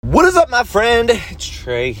my friend? It's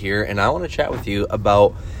Trey here, and I want to chat with you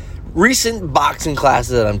about recent boxing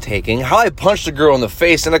classes that I'm taking, how I punched a girl in the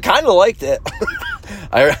face, and I kind of liked it.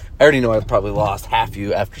 I already know I probably lost half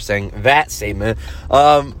you after saying that statement.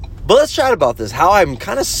 But let's chat about this, how I'm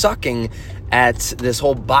kind of sucking at this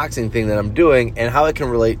whole boxing thing that I'm doing and how it can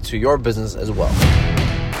relate to your business as well.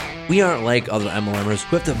 We aren't like other MLMers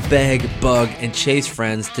who have to beg, bug, and chase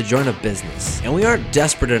friends to join a business. And we aren't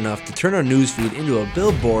desperate enough to turn our newsfeed into a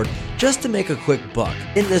billboard just to make a quick buck.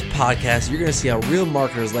 In this podcast, you're going to see how real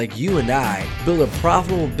marketers like you and I build a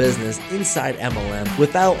profitable business inside MLM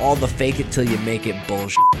without all the fake it till you make it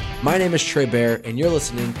bullshit. My name is Trey Bear, and you're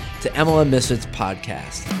listening to MLM Misfits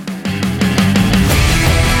Podcast.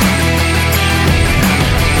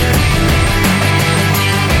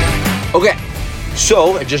 Okay.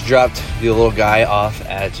 So, I just dropped the little guy off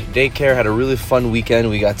at daycare, had a really fun weekend.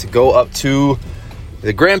 We got to go up to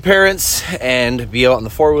the grandparents and be out on the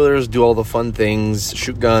four-wheelers, do all the fun things,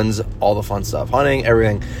 shoot guns, all the fun stuff, hunting,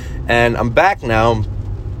 everything. And I'm back now.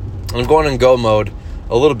 I'm going in go mode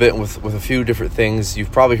a little bit with a few different things.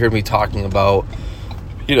 You've probably heard me talking about,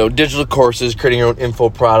 digital courses, creating your own info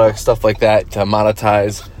products, stuff like that to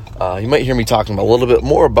monetize. You might hear me talking a little bit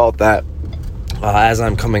more about that as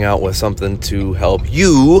I'm coming out with something to help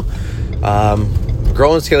you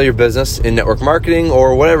grow and scale your business in network marketing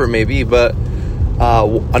or whatever it may be. But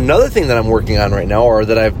another thing that I'm working on right now, or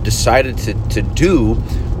that I've decided to do,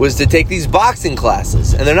 was to take these boxing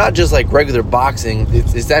classes. And they're not just like regular boxing.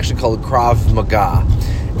 It's actually called Krav Maga.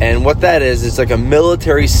 And what that is, it's like a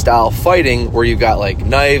military style fighting where you've got like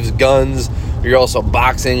knives, guns, you're also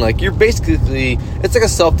boxing. Like you're basically, it's like a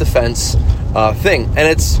self-defense thing.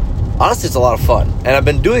 And honestly, it's a lot of fun. And I've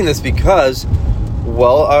been doing this because,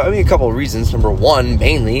 a couple of reasons. Number one,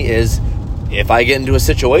 mainly, is if I get into a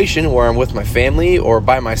situation where I'm with my family or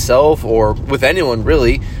by myself or with anyone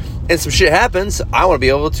really, and some shit happens, I want to be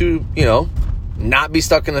able to, not be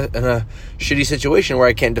stuck in a shitty situation where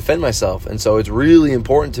I can't defend myself. And so it's really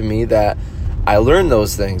important to me that I learn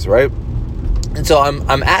those things, right? And so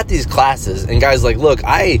I'm at these classes, and guys, look,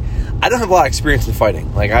 I don't have a lot of experience in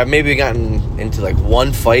fighting. Like, I've maybe gotten into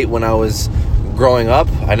one fight when I was growing up.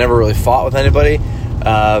 I never really fought with anybody.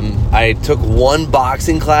 I took one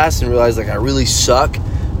boxing class and realized I really suck.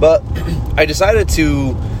 But I decided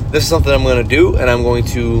this is something I'm going to do, and I'm going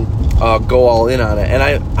to go all in on it. And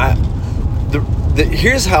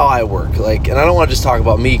here's how I work. And I don't want to just talk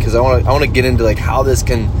about me, because I want to get into how this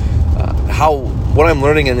can, what I'm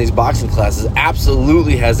learning in these boxing classes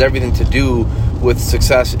absolutely has everything to do with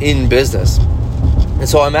success in business. And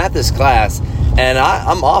so I'm at this class, and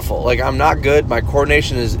I'm awful. I'm not good. My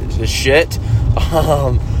coordination is shit.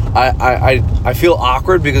 I feel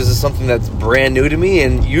awkward because it's something that's brand new to me,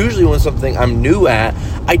 and usually when something I'm new at,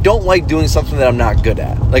 I don't like doing something that I'm not good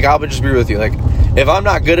at. I'll just be real with you. If I'm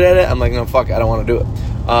not good at it, I'm no, fuck it, I don't want to do it.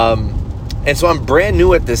 And so I'm brand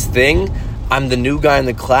new at this thing. I'm the new guy in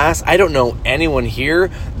the class. I don't know anyone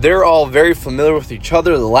here. They're all very familiar with each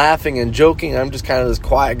other, laughing and joking. I'm just kind of this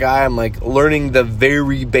quiet guy. I'm learning the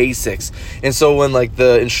very basics. And so when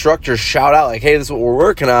the instructors shout out hey, this is what we're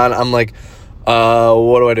working on, I'm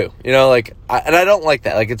what do I do? And I don't like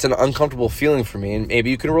that. It's an uncomfortable feeling for me, and maybe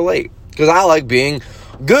you can relate, because I like being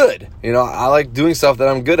good. I like doing stuff that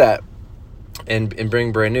I'm good at. And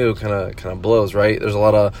being brand new kind of blows, right? There's a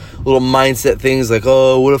lot of little mindset things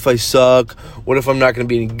what if I suck? What if I'm not going to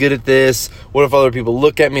be any good at this? What if other people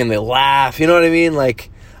look at me and they laugh? You know what I mean?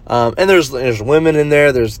 And there's women in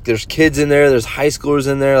there, there's kids in there, there's high schoolers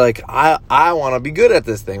in there. I want to be good at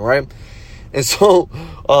this thing, right? And so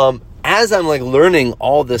as I'm learning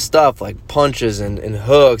all this stuff, punches and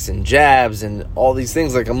hooks and jabs and all these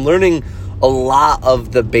things, I'm learning a lot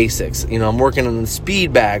of the basics. I'm working on the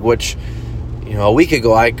speed bag, which a week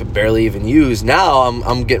ago I could barely even use. Now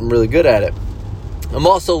I'm getting really good at it. I'm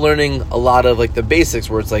also learning a lot of the basics,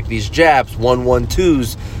 where it's these jabs,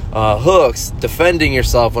 1-1-2s, hooks, defending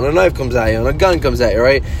yourself when a knife comes at you and a gun comes at you,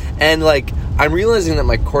 right? And I'm realizing that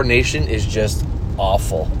my coordination is just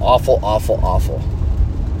awful. Oh,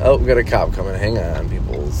 we got a cop coming. Hang on,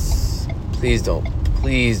 peoples. Please don't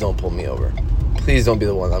pull me over. Please don't be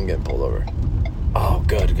the one I'm getting pulled over. Oh,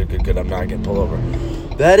 good. I'm not getting pulled over.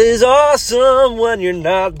 That is awesome when you're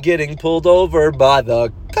not getting pulled over by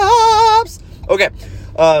the cops. Okay.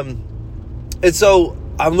 And so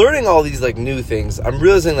I'm learning all these new things. I'm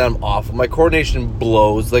realizing that I'm awful. My coordination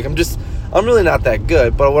blows. I'm really not that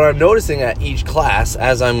good. But what I'm noticing at each class,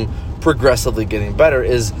 as I'm progressively getting better,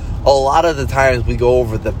 is a lot of the times we go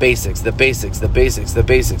over the basics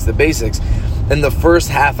in the first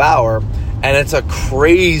half hour, and it's a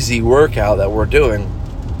crazy workout that we're doing.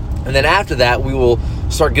 And then after that, we will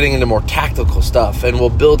start getting into more tactical stuff, and we'll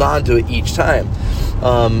build onto it each time.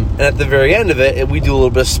 And at the very end of it, we do a little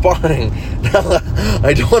bit of sparring. Now,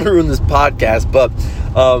 I don't want to ruin this podcast, but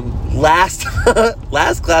last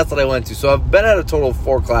class that I went to, so I've been at a total of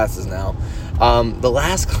 4 classes now. The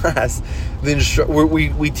last class,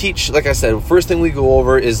 we teach, like I said, first thing we go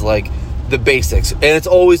over is like the basics, and it's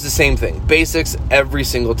always the same thing. Basics every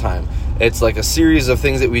single time. It's like a series of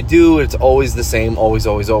things that we do. It's always the same, always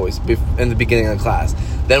in the beginning of the class.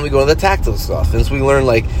 Then we go to the tactical stuff, and so we learn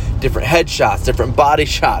like different headshots, different body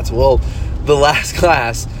shots. Well, the last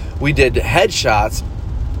class we did headshots,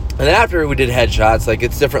 and after we did headshots, like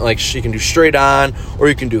it's different. Like you can do straight on, or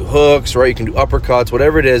you can do hooks, right? You can do uppercuts,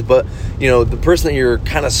 whatever it is. But the person that you're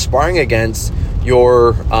kind of sparring against,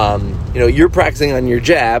 you're practicing on your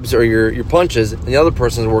jabs or your punches, and the other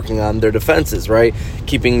person is working on their defenses, right?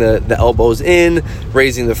 Keeping the elbows in,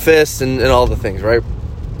 raising the fists, and all the things, right?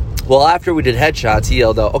 Well, after we did headshots, he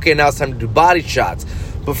yelled out, okay, now it's time to do body shots.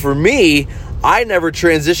 But for me, I never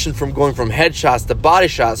transitioned from going from headshots to body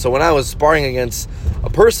shots. So when I was sparring against a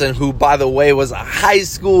person who, by the way, was a high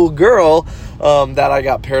school girl that I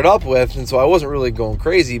got paired up with, and so I wasn't really going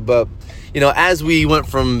crazy, but as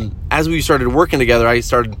we started working together, I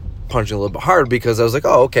started punching a little bit harder because I was like,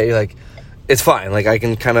 oh, okay, like, it's fine. Like, I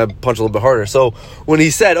can kind of punch a little bit harder. So when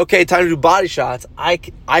he said, okay, time to do body shots, I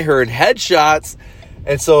heard headshots,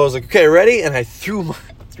 and so I was like, okay, ready? And I threw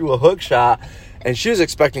a hook shot, and she was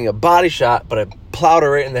expecting a body shot, but I plowed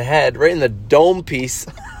her right in the head, right in the dome piece.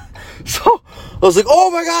 So I was like, oh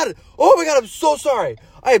my God, I'm so sorry.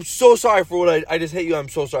 I am so sorry for what I just hit you. I'm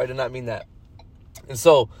so sorry. I did not mean that. And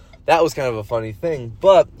so that was kind of a funny thing.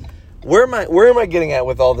 But where am I getting at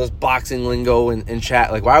with all this boxing lingo and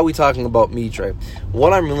chat? Like, why are we talking about me, Trey?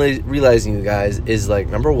 What I'm really realizing, you guys, is like,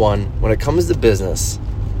 number one, when it comes to business,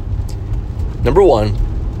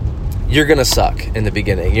 you're going to suck in the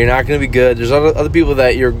beginning. You're not going to be good. There's other people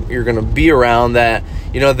that you're going to be around that,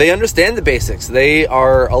 they understand the basics. They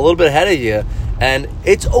are a little bit ahead of you, and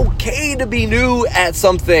it's okay to be new at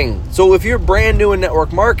something. So if you're brand new in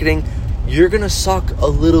network marketing, you're going to suck a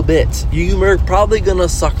little bit. You're probably going to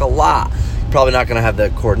suck a lot. You're probably not going to have the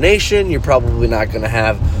coordination. You're probably not going to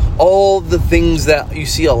have all the things that you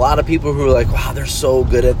see a lot of people who are like, wow, they're so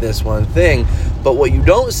good at this one thing. But what you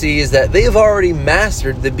don't see is that they've already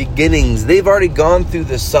mastered the beginnings. They've already gone through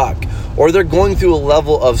the suck, or they're going through a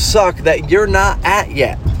level of suck that you're not at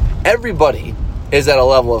yet. Everybody is at a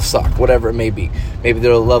level of suck, whatever it may be. Maybe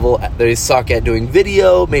they're a level, they suck at doing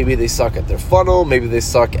video. Maybe they suck at their funnel. Maybe they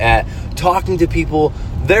suck at talking to people.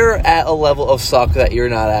 They're at a level of suck that you're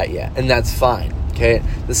not at yet, and that's fine, okay?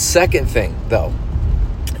 The second thing, though,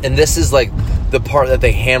 and this is like the part that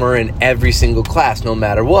they hammer in every single class, no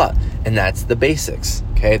matter what, and that's the basics,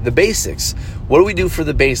 okay? The basics. What do we do for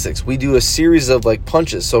the basics? We do a series of like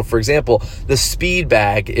punches. So for example, the speed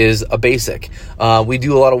bag is a basic. We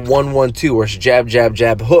do a lot of 1-1-2, where it's jab, jab,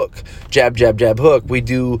 jab, hook, jab, jab, jab, hook. We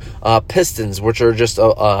do pistons, which are just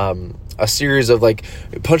a series of like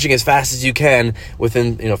punching as fast as you can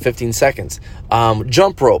within 15 seconds.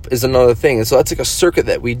 Jump rope is another thing, and so that's like a circuit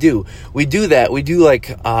that we do. We do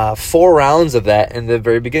like 4 rounds of that in the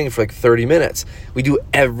very beginning for like 30 minutes. We do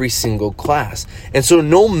every single class, and so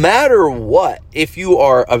no matter what, if you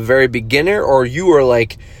are a very beginner or you are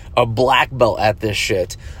like a black belt at this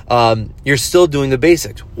shit, you're still doing the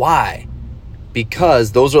basics. Why?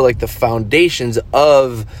 Because those are like the foundations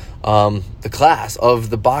of the class, of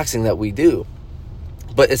the boxing that we do.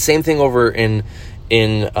 But it's same thing over in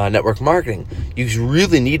network marketing. You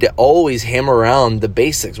really need to always hammer around the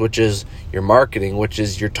basics, which is your marketing, which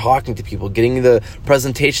is you're talking to people, getting the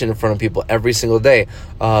presentation in front of people every single day.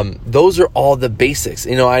 Those are all the basics.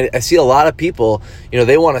 I see a lot of people,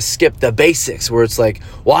 they want to skip the basics, where it's like,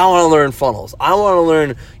 well, I want to learn funnels. I want to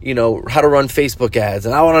learn, how to run Facebook ads,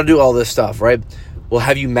 and I want to do all this stuff, right? Well,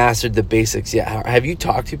 have you mastered the basics yet? Have you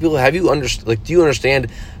talked to people? Have you do you understand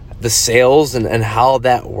the sales and how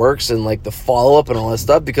that works, and like the follow-up and all that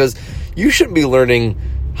stuff? Because you shouldn't be learning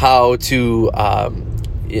how to,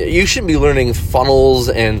 you shouldn't be learning funnels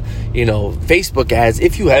and, Facebook ads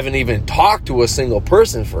if you haven't even talked to a single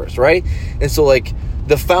person first, right? And so like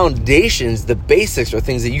the foundations, the basics are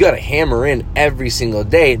things that you got to hammer in every single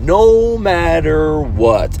day, no matter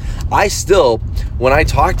what. I still, when I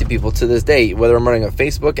talk to people to this day, whether I'm running a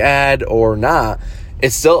Facebook ad or not, I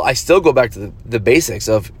still go back to the basics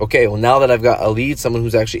of, okay, well, now that I've got a lead, someone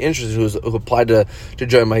who's actually interested, who applied to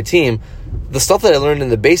join my team, the stuff that I learned in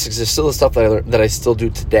the basics is still the stuff that I still do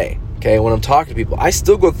today. Okay, when I'm talking to people, I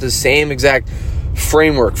still go through the same exact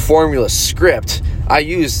framework, formula, script I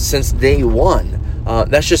used since day one.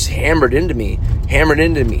 That's just hammered into me hammered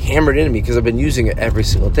into me because I've been using it every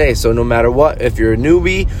single day. So no matter what, if you're a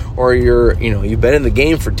newbie or you've been in the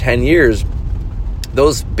game for 10 years,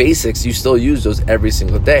 those basics, you still use those every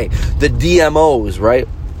single day. The DMOs, right?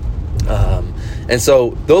 And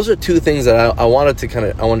so those are two things that I wanted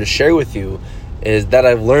to share with you, is that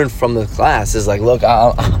I've learned from the class. Is like, look,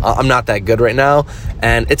 I'm not that good right now,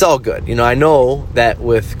 and it's all good. I know that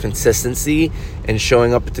with consistency and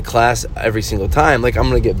showing up at the class every single time, like, I'm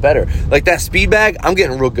going to get better. Like that speed bag, I'm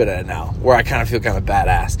getting real good at it now, where I kind of feel kind of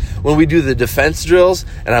badass. When we do the defense drills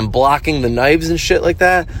and I'm blocking the knives and shit like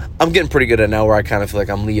that, I'm getting pretty good at it now, where I kind of feel like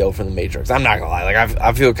I'm Leo from the Matrix. I'm not going to lie. Like,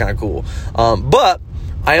 I feel kind of cool. But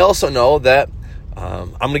I also know that I'm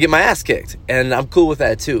going to get my ass kicked, and I'm cool with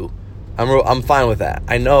that too. I'm fine with that.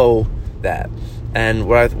 I know that. And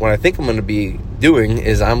what I think I'm going to be doing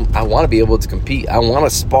is I want to be able to compete. I want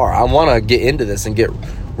to spar. I want to get into this and get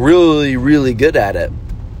really, really good at it.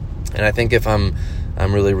 And I think if I'm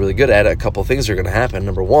really, really good at it, a couple things are going to happen.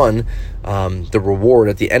 Number one, the reward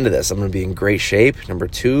at the end of this, I'm going to be in great shape. Number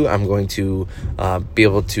two, I'm going to be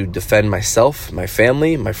able to defend myself, my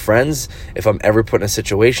family, my friends. If I'm ever put in a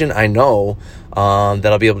situation, I know that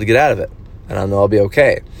I'll be able to get out of it, and I know I'll be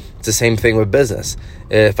okay. It's the same thing with business.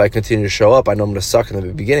 If I continue to show up, I know I'm going to suck in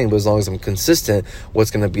the beginning, but as long as I'm consistent,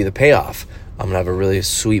 what's going to be the payoff? I'm going to have a really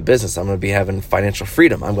sweet business. I'm going to be having financial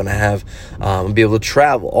freedom. I'm going to have, be able to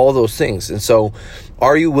travel, all those things. And so,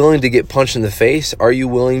 are you willing to get punched in the face? Are you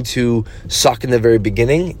willing to suck in the very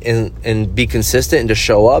beginning and be consistent and to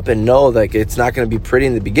show up and know like it's not going to be pretty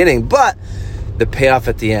in the beginning, but the payoff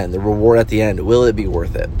at the end, the reward at the end, will it be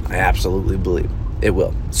worth it? I absolutely believe it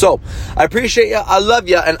will. So, I appreciate you. I love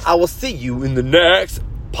you. And I will see you in the next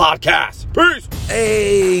podcast. Peace.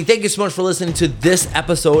 Hey, thank you so much for listening to this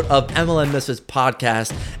episode of MLM Misfits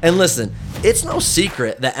Podcast. And listen, it's no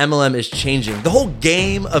secret that MLM is changing. The whole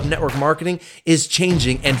game of network marketing is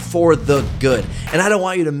changing, and for the good. And I don't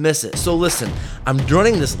want you to miss it. So listen, I'm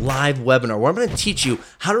running this live webinar where I'm going to teach you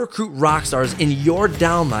how to recruit rock stars in your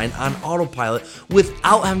downline on autopilot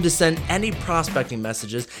without having to send any prospecting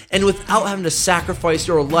messages and without having to sacrifice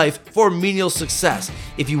your life for menial success.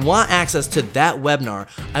 If you want access to that webinar,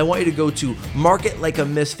 I want you to go to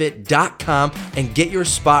marketlikeamisfit.com and get your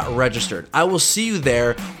spot registered. I will see you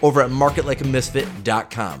there over at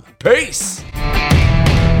marketlikeamisfit.com. Peace!